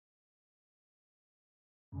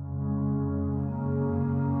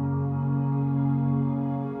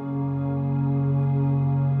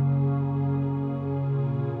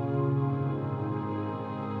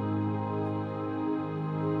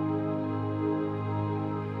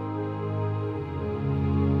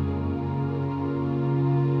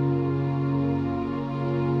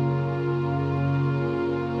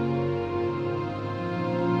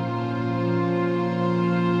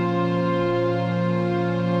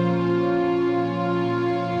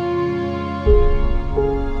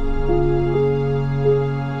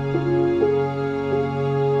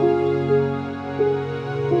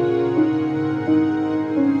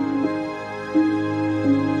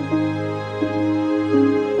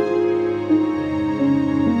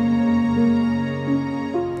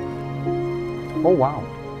Oh, wow.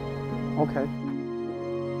 Okay.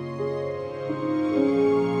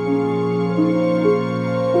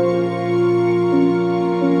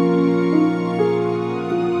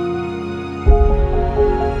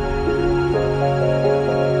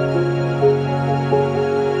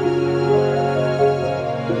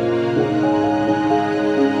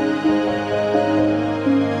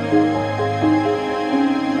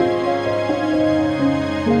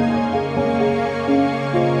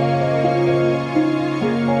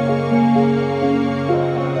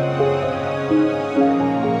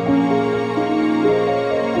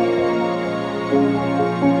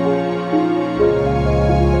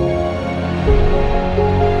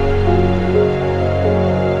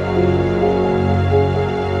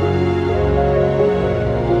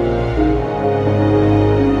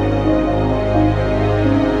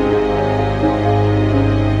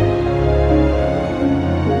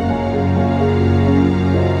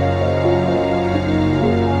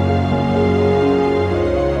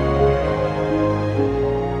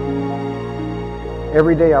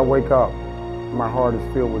 Every day I wake up, my heart is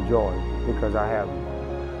filled with joy because I have you.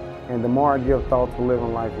 And the more I give thought to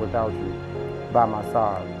living life without you by my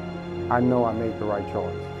side, I know I made the right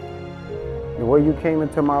choice. The way you came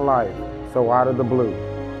into my life, so out of the blue,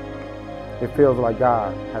 it feels like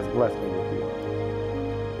God has blessed me with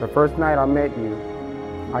you. The first night I met you,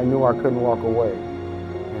 I knew I couldn't walk away.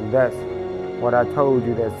 And that's what I told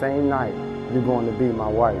you that same night, you're going to be my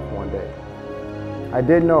wife one day. I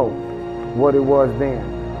didn't know what it was then,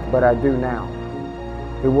 but I do now.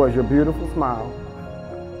 It was your beautiful smile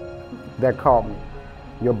that caught me,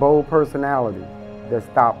 your bold personality that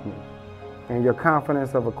stopped me, and your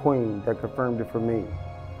confidence of a queen that confirmed it for me.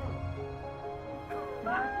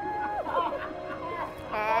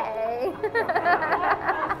 Hey.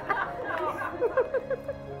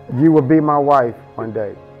 You will be my wife one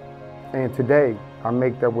day, and today I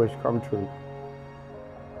make that wish come true.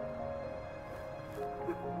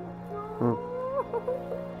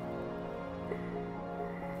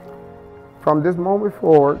 From this moment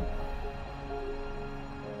forward,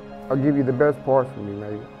 I'll give you the best parts of me,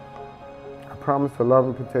 Megan. I promise to love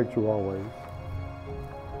and protect you always.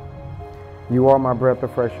 You are my breath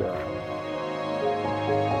of fresh air.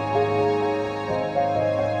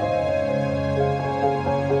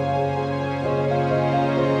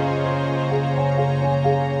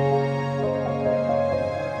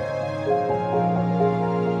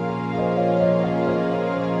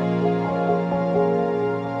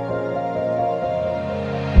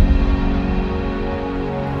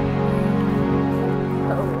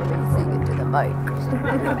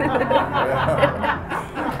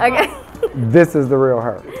 Okay. This is the real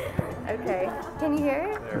her. Okay. Can you hear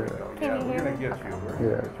it? There we go. Can you hear we're it? gonna get you. We're gonna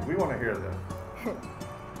Yeah. get you. We want to hear this.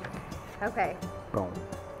 Okay. Go on.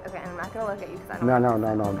 Okay, I'm not going to look at you because I don't No, want no, to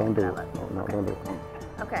no, no, listen. don't do it. Okay. No, don't do it.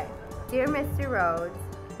 Okay. Dear Mr. Rhodes,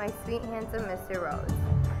 my sweet, handsome Mr. Rhodes,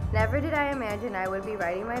 never did I imagine I would be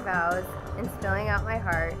writing my vows and spilling out my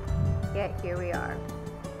heart, yet here we are.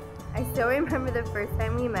 I still remember the first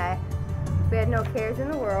time we met. We had no cares in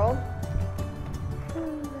the world,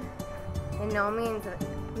 and no means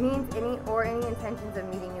any intentions of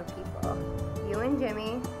meeting new people. You and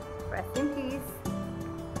Jaymi, rest in peace,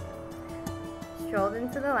 strolled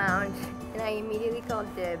into the lounge, and I immediately called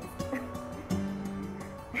dibs.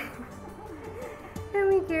 And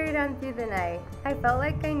we carried on through the night. I felt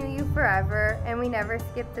like I knew you forever, and we never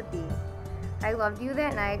skipped a beat. I loved you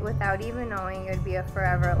that night without even knowing it would be a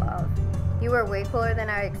forever love. You were way cooler than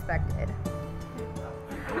I expected.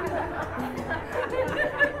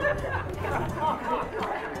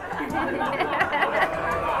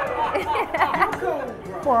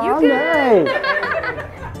 You good?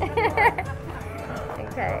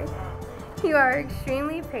 Okay. You are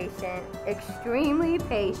extremely patient,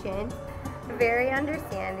 very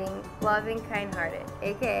understanding, loving, kind-hearted,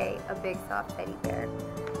 aka a big soft teddy bear.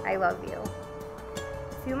 I love you.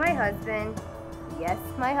 To my husband, yes,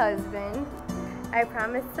 my husband, I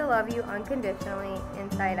promise to love you unconditionally,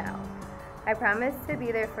 inside out. I promise to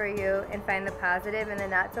be there for you and find the positive in the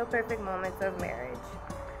not-so-perfect moments of marriage.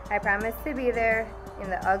 I promise to be there in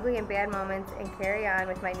the ugly and bad moments and carry on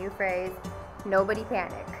with my new phrase, nobody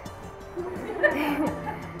panic.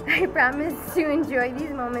 I promise to enjoy these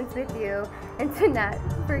moments with you and to not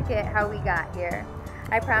forget how we got here.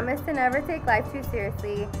 I promise to never take life too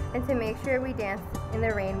seriously and to make sure we dance in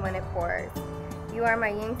the rain when it pours. You are my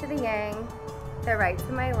yin to the yang, the right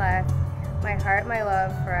to my left, my heart, my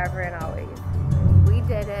love, forever and always. We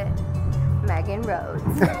did it. Megan Rhodes.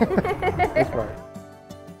 That's right.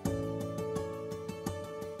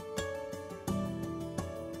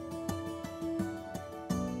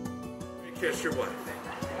 kiss your wife.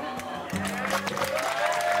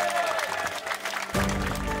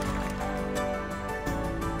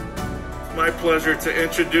 It's my pleasure to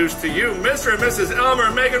introduce to you Mr. and Mrs. Elmer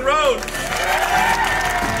and Megan Rhodes.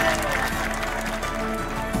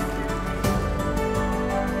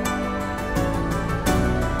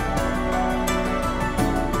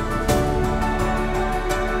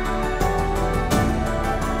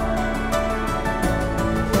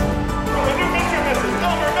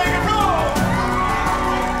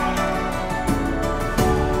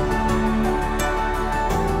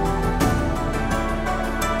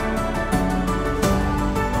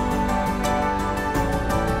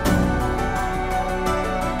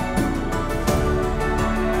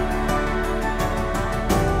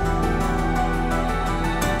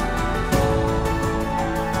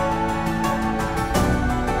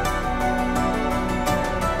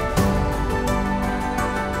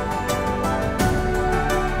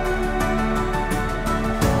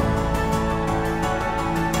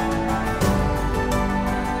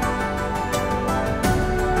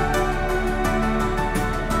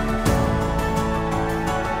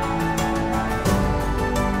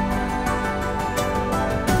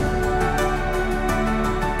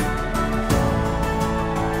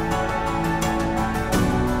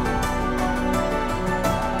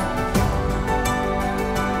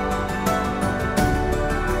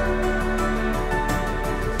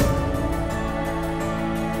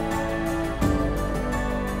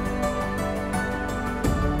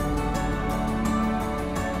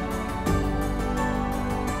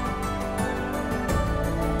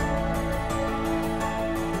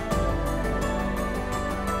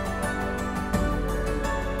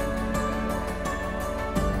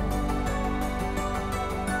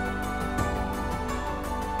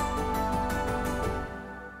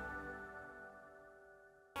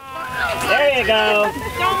 There you go.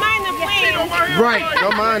 Don't mind the flames. Right,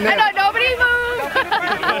 don't mind that. I know, nobody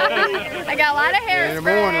move. I got a lot of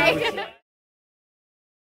hairspray.